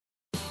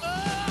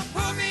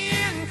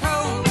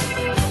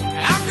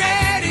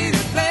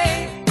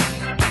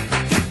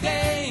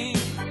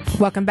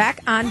Welcome back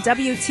on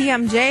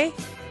WTMJ.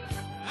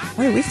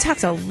 Boy, we've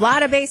talked a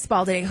lot of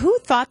baseball today. Who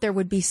thought there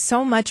would be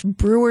so much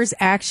Brewers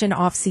action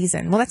off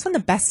season? Well, that's when the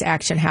best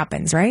action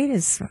happens, right?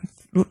 Is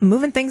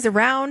moving things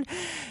around,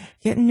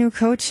 getting new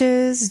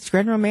coaches,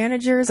 general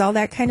managers, all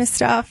that kind of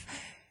stuff.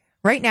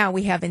 Right now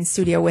we have in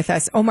studio with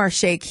us Omar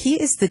Shaikh. He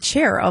is the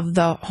chair of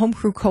the Home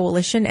Crew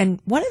Coalition.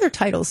 And what other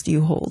titles do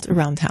you hold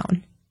around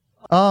town?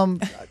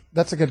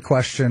 That's a good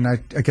question. I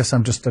guess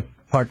I'm just a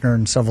partner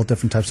in several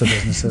different types of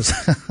businesses.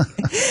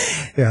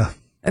 Yeah.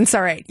 That's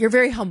all right. You're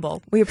very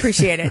humble. We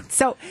appreciate it.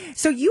 So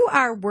you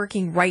are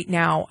working right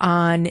now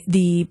on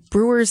the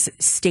Brewers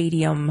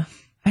Stadium,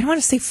 I don't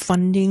want to say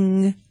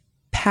funding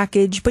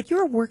package, but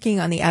you're working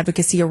on the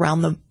advocacy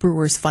around the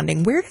Brewers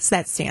funding. Where does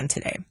that stand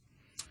today?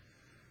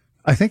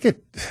 I think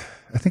it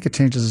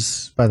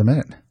changes by the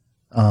minute.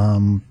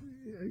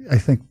 I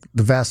think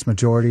the vast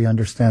majority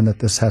understand that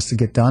this has to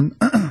get done.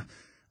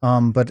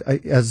 But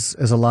as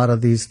a lot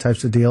of these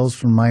types of deals,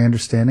 from my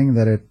understanding,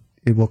 that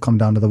it will come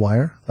down to the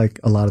wire, like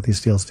a lot of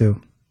these deals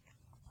do.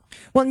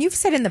 Well, and you've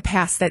said in the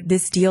past that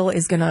this deal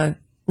is going to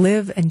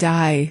live and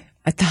die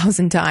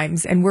 1,000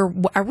 times, and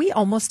are we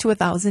almost to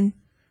 1,000?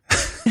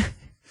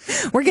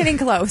 We're getting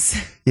close.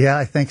 Yeah,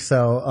 I think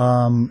so.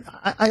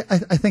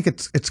 I think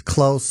it's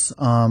close.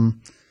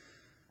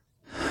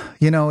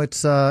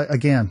 It's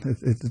again,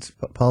 it's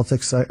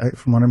politics.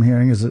 From what I'm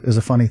hearing, is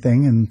a funny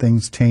thing, and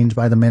things change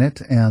by the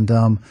minute. And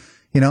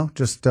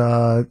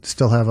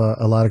still have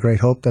a lot of great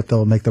hope that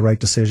they'll make the right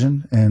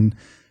decision and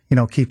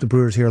keep the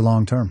Brewers here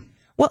long term.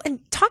 Well, and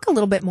talk a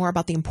little bit more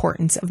about the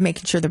importance of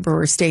making sure the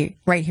Brewers stay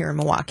right here in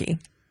Milwaukee.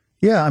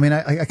 Yeah, I mean,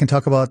 I can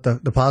talk about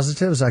the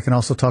positives. I can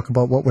also talk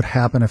about what would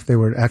happen if they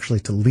were actually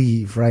to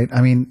leave, right?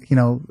 I mean,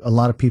 a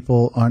lot of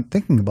people aren't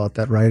thinking about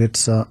that, right?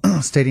 It's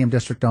stadium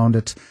district owned.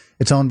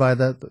 It's owned by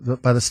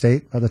the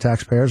state, by the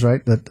taxpayers,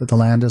 right? The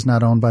land is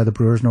not owned by the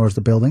Brewers, nor is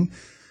the building.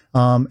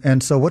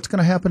 And so what's going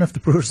to happen if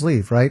the Brewers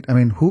leave, right? I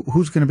mean,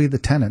 who's going to be the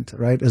tenant,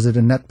 right? Is it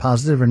a net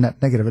positive or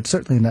net negative? It's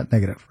certainly a net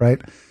negative, right?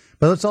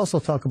 But let's also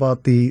talk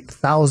about the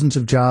thousands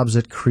of jobs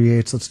it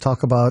creates. Let's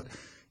talk about,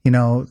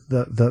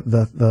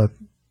 the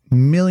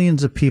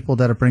millions of people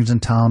that it brings in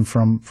town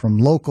from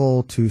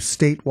local to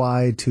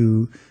statewide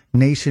to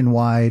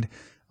nationwide.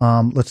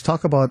 Let's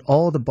talk about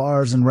all the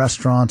bars and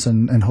restaurants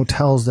and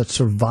hotels that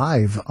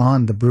survive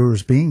on the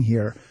Brewers being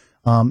here.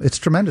 It's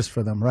tremendous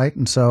for them, right?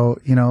 And so,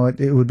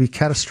 it would be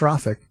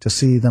catastrophic to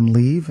see them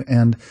leave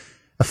and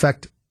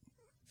affect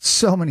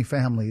so many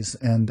families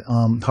and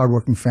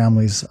hardworking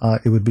families.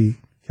 It would be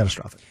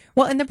catastrophic.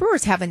 Well, and the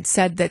Brewers haven't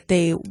said that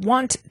they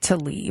want to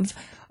leave,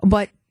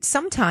 but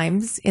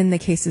sometimes in the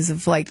cases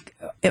of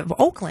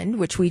Oakland,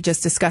 which we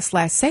just discussed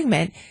last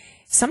segment,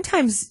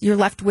 sometimes you're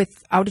left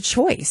without a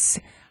choice.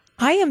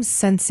 I am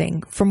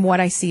sensing from what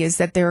I see is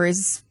that there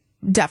is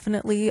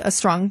definitely a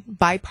strong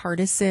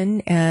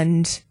bipartisan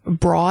and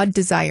broad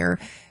desire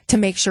to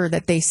make sure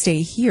that they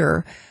stay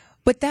here,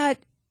 but that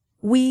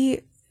we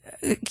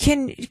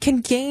can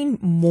gain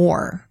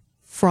more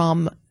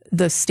from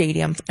the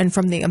stadium and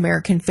from the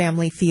American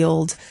Family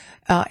Field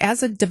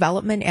as a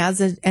development, as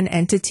an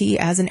entity,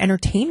 as an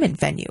entertainment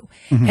venue.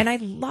 Mm-hmm. And I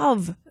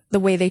love the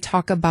way they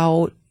talk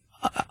about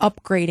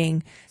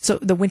upgrading, so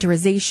the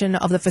winterization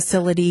of the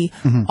facility,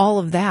 mm-hmm. all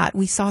of that.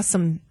 We saw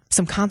some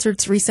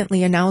concerts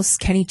recently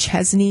announced, Kenny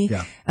Chesney,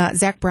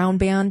 Zach Brown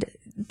Band.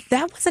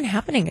 That wasn't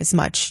happening as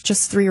much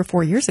just 3 or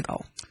 4 years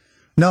ago.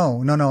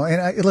 No.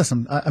 And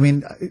listen, I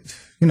mean,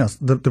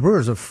 the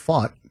Brewers have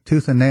fought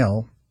tooth and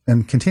nail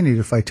and continue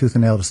to fight tooth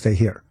and nail to stay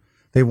here.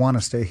 They want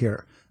to stay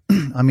here.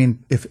 I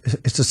mean, if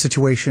it's a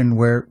situation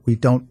where we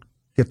don't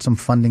get some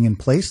funding in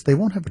place, they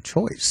won't have a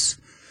choice.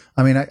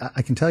 I mean,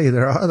 I can tell you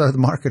there are other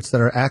markets that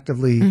are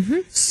actively mm-hmm.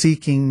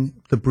 seeking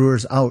the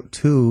Brewers out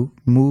to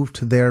move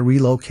to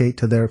relocate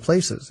to their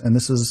places. And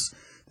this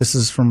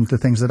is from the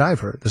things that I've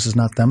heard. This is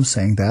not them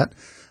saying that.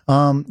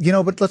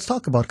 But let's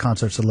talk about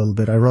concerts a little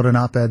bit. I wrote an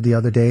op-ed the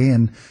other day,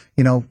 and,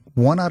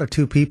 1 out of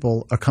 2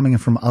 people are coming in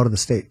from out of the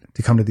state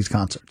to come to these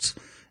concerts.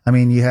 I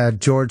mean, you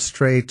had George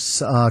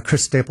Strait's,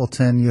 Chris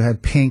Stapleton, you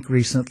had Pink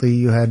recently,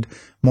 you had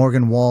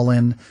Morgan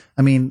Wallen.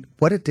 I mean,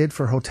 what it did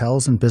for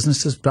hotels and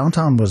businesses,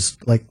 downtown was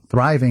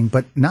thriving,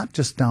 but not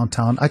just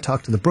downtown. I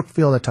talked to the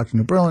Brookfield, I talked to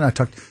New Berlin,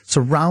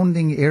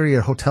 surrounding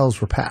area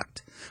hotels were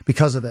packed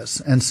because of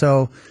this. And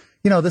so,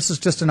 this is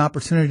just an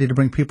opportunity to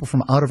bring people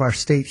from out of our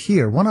state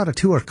here. 1 out of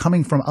 2 are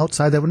coming from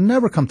outside that would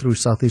never come through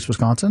Southeast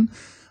Wisconsin.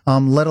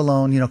 Let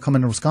alone, come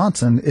into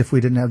Wisconsin if we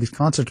didn't have these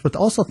concerts. But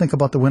also think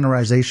about the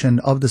winterization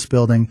of this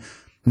building.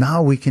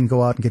 Now we can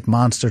go out and get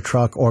monster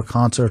truck or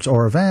concerts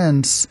or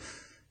events,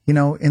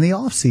 in the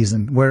off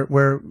season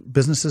where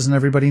businesses and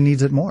everybody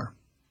needs it more.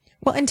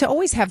 Well, and to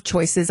always have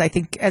choices, I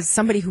think, as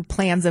somebody who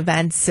plans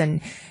events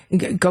and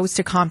goes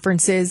to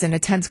conferences and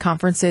attends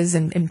conferences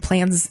and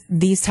plans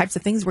these types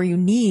of things where you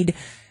need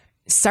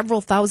several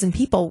thousand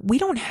people, we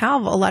don't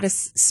have a lot of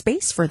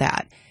space for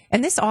that.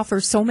 And this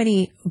offers so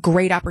many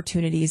great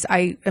opportunities.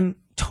 I am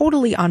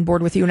totally on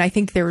board with you. And I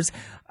think there's,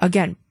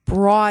 again,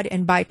 broad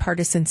and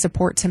bipartisan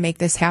support to make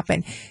this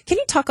happen. Can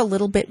you talk a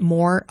little bit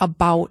more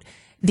about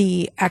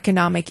the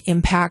economic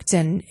impact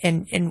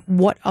and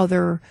what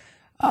other,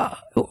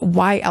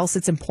 why else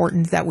it's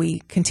important that we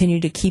continue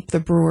to keep the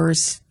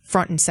Brewers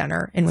front and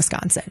center in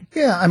Wisconsin.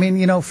 Yeah, I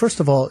mean, first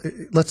of all,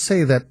 let's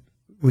say that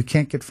we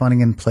can't get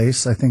funding in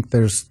place. I think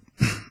there's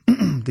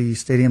the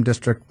stadium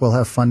district will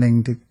have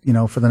funding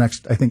to, for the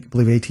next, I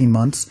believe 18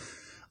 months.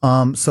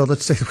 So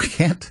let's say we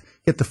can't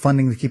get the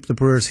funding to keep the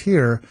Brewers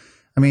here.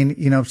 I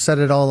mean, I've said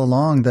it all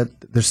along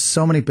that there's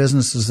so many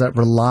businesses that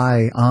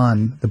rely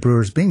on the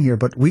Brewers being here,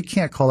 but we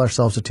can't call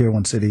ourselves a Tier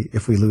 1 city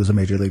if we lose a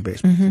Major League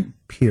Baseball team,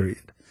 period.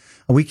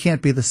 We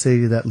can't be the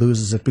city that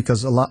loses it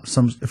because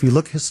if you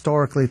look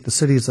historically at the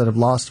cities that have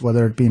lost,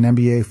 whether it be an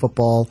NBA,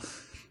 football,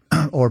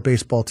 or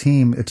baseball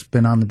team, it's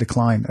been on the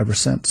decline ever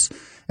since.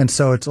 And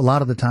so it's a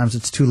lot of the times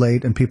it's too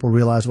late and people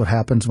realize what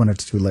happens when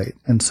it's too late.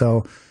 And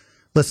so,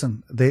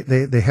 listen,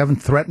 they haven't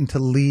threatened to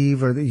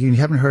leave or you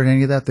haven't heard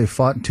any of that. They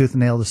fought tooth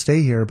and nail to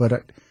stay here.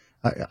 But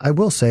I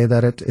will say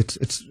that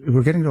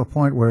we're getting to a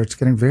point where it's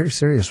getting very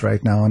serious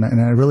right now. And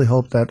I really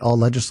hope that all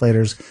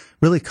legislators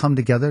really come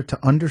together to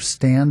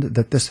understand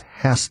that this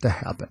has to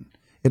happen.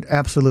 It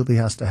absolutely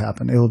has to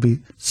happen. It will be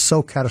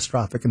so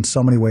catastrophic in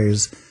so many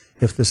ways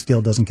if this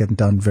deal doesn't get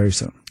done very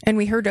soon. And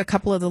we heard a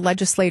couple of the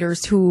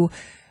legislators who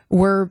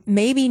were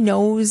maybe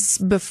no's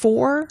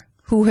before,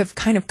 who have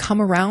kind of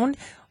come around.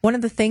 One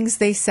of the things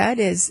they said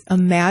is,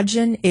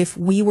 imagine if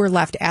we were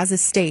left as a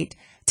state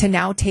to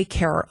now take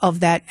care of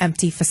that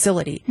empty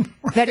facility.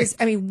 Right. That is,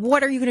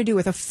 what are you going to do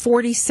with a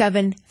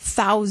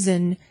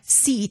 47,000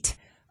 seat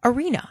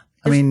arena?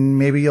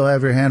 Maybe you'll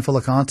have your handful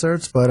of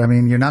concerts, but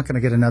you're not going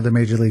to get another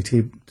Major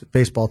League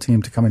baseball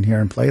team to come in here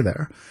and play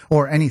there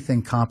or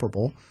anything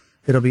comparable.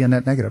 It'll be a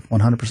net negative,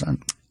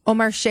 100%.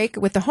 Omar Shaikh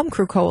with the Home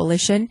Crew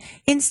Coalition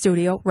in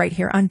studio right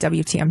here on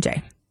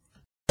WTMJ.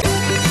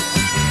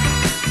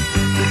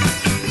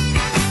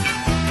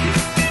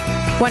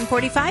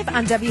 1:45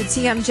 on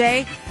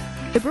WTMJ.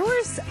 The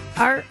Brewers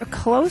are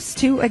close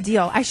to a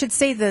deal. I should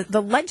say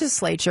the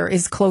legislature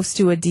is close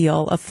to a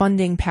deal, a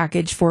funding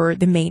package for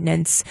the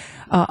maintenance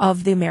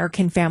of the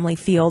American Family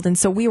Field. And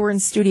so we were in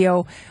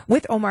studio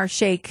with Omar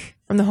Shaikh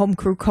from the Home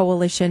Crew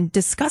Coalition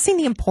discussing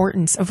the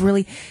importance of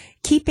really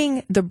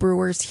keeping the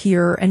Brewers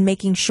here and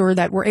making sure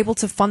that we're able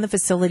to fund the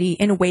facility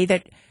in a way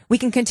that we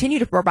can continue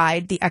to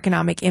provide the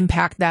economic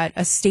impact that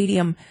a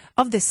stadium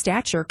of this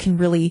stature can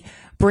really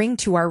bring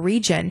to our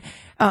region.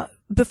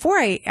 Before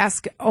I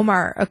ask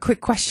Omar a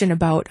quick question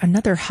about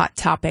another hot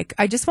topic,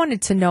 I just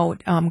wanted to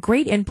note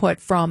great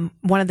input from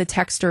one of the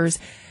texters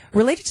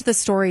related to the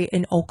story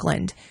in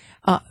Oakland.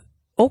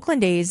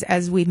 Oakland A's,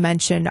 as we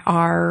mentioned,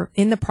 are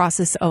in the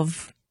process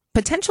of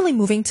potentially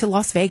moving to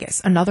Las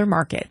Vegas, another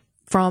market,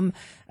 from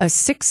a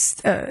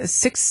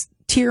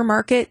six-tier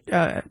market,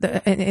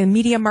 a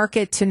media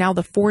market, to now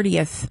the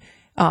 40th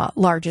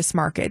largest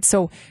market.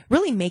 So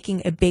really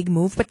making a big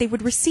move, but they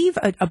would receive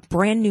a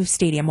brand new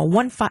stadium, a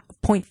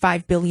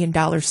 $1.5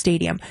 billion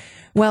stadium.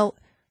 Well,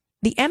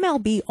 the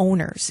MLB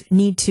owners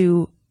need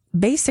to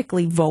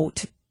basically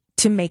vote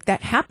to make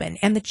that happen.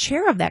 And the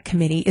chair of that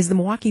committee is the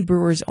Milwaukee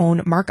Brewers'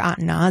 own Mark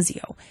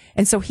Attanasio.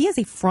 And so he has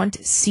a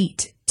front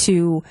seat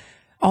to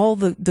all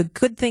the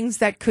good things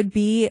that could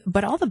be,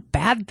 but all the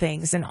bad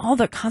things and all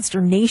the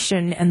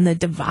consternation and the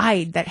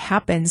divide that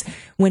happens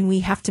when we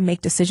have to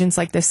make decisions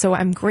like this. So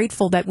I'm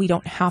grateful that we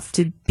don't have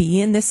to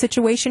be in this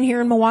situation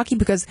here in Milwaukee,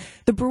 because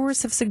the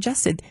Brewers have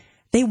suggested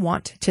they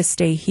want to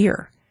stay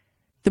here.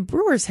 The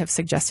Brewers have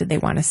suggested they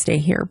want to stay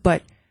here,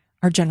 but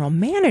our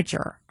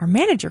manager,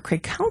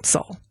 Craig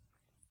Counsell,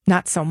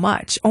 not so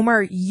much.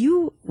 Omar,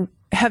 you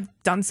have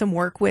done some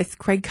work with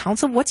Craig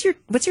Counsell. What's your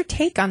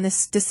take on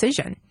this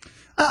decision?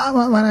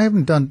 I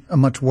haven't done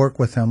much work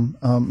with him,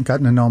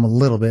 gotten to know him a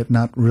little bit,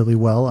 not really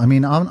well.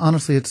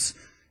 Honestly, it's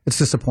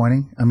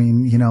disappointing.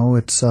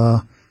 It's,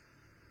 of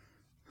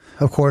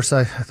course,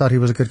 I thought he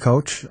was a good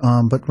coach.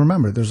 But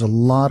remember, there's a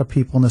lot of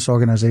people in this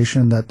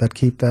organization that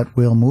keep that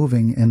wheel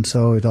moving. And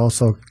so it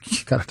also,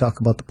 you got to talk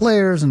about the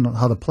players and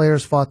how the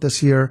players fought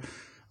this year.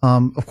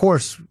 Of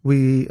course,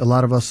 a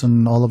lot of us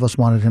and all of us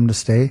wanted him to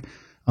stay.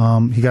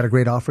 He got a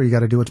great offer. You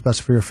got to do what's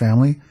best for your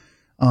family.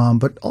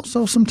 But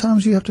also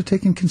sometimes you have to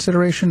take in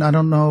consideration, I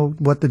don't know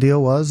what the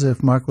deal was,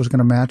 if Mark was going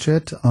to match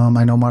it.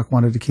 I know Mark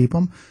wanted to keep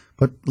him,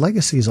 but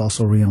legacy is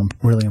also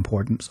really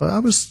important. So I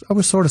was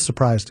sort of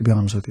surprised, to be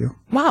honest with you.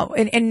 Wow.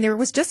 And there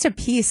was just a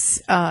piece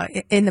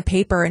in the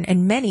paper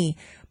and many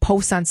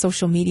posts on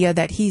social media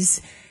that he's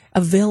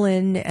a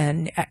villain.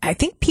 And I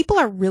think people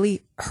are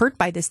really hurt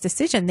by this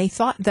decision. They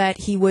thought that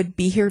he would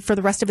be here for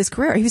the rest of his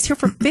career. He was here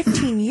for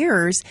 15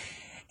 years.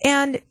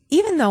 And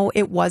even though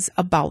it was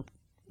about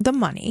the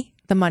money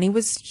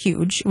was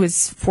huge. It was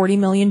 $40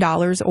 million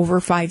over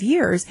 5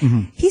 years.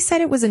 Mm-hmm. He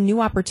said it was a new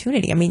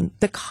opportunity.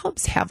 The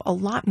Cubs have a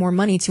lot more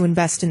money to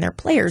invest in their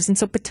players. And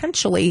so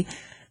potentially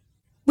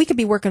we could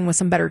be working with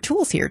some better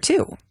tools here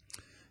too.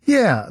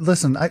 Yeah.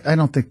 Listen, I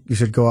don't think you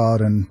should go out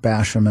and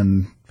bash him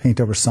and paint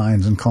over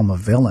signs and call him a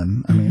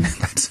villain. I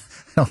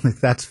don't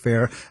think that's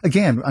fair.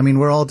 Again,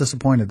 we're all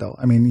disappointed though.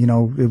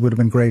 It would have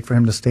been great for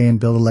him to stay and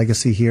build a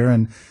legacy here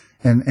and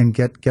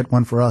get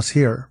one for us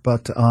here.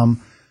 But,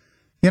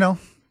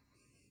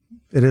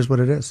 It is what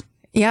it is.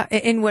 Yeah,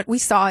 and what we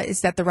saw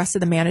is that the rest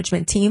of the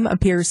management team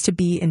appears to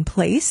be in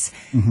place.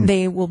 Mm-hmm.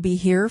 They will be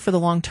here for the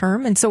long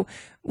term. And so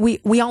we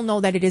all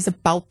know that it is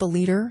about the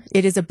leader.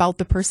 It is about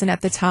the person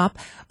at the top,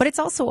 but it's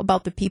also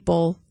about the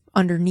people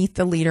underneath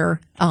the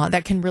leader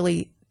that can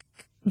really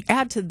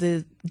add to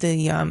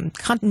the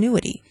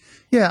continuity.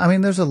 Yeah, I mean,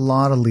 there's a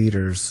lot of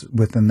leaders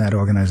within that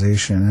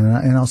organization,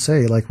 and I'll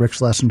say, like Rick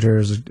Schlesinger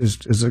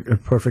is a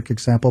perfect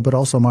example, but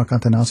also Mark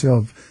Antanasio.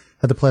 I've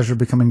had the pleasure of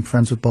becoming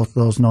friends with both of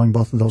those, knowing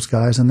both of those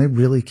guys, and they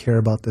really care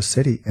about the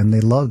city, and they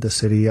love the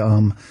city.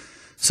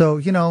 So,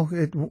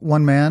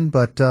 one man,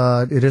 but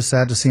it is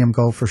sad to see him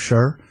go for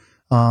sure.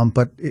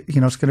 But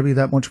it's going to be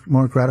that much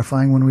more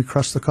gratifying when we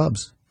crush the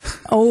Cubs.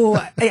 Oh,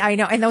 I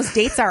know, and those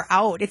dates are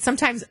out. It's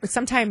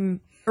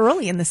sometime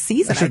early in the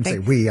season. I shouldn't say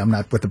we. I'm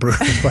not with the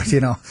Brewers, but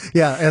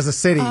yeah, as a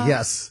city,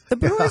 yes. The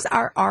Brewers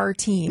are our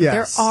team.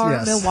 Yes, there are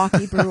yes.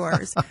 Milwaukee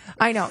Brewers.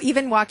 I know.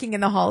 Even walking in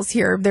the halls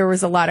here, there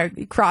was a lot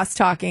of cross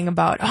talking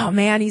about, oh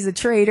man, he's a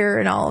traitor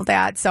and all of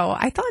that. So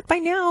I thought by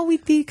now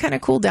we'd be kind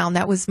of cooled down.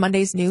 That was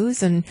Monday's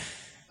news, and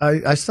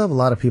I still have a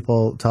lot of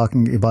people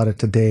talking about it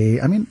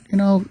today. I mean,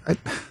 I'm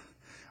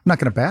not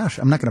going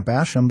to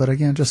bash him, but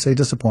again, just say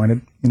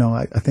disappointed.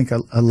 I think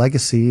a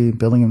legacy,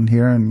 building him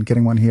here and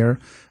getting one here,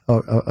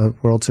 a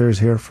World Series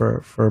here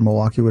for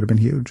Milwaukee would have been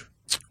huge.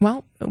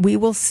 Well, we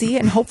will see,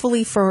 and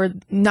hopefully for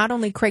not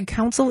only Craig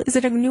Counsell is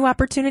it a new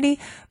opportunity,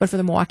 but for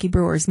the Milwaukee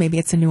Brewers, maybe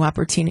it's a new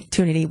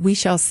opportunity. We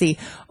shall see.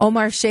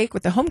 Omar Shaikh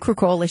with the Home Crew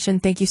Coalition,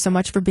 thank you so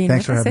much for being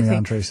Thanks with us. Thanks for having me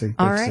on, Tracy.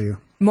 All Great right. to see you.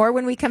 More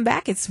when we come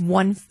back. It's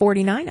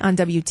 1:49 on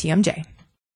WTMJ.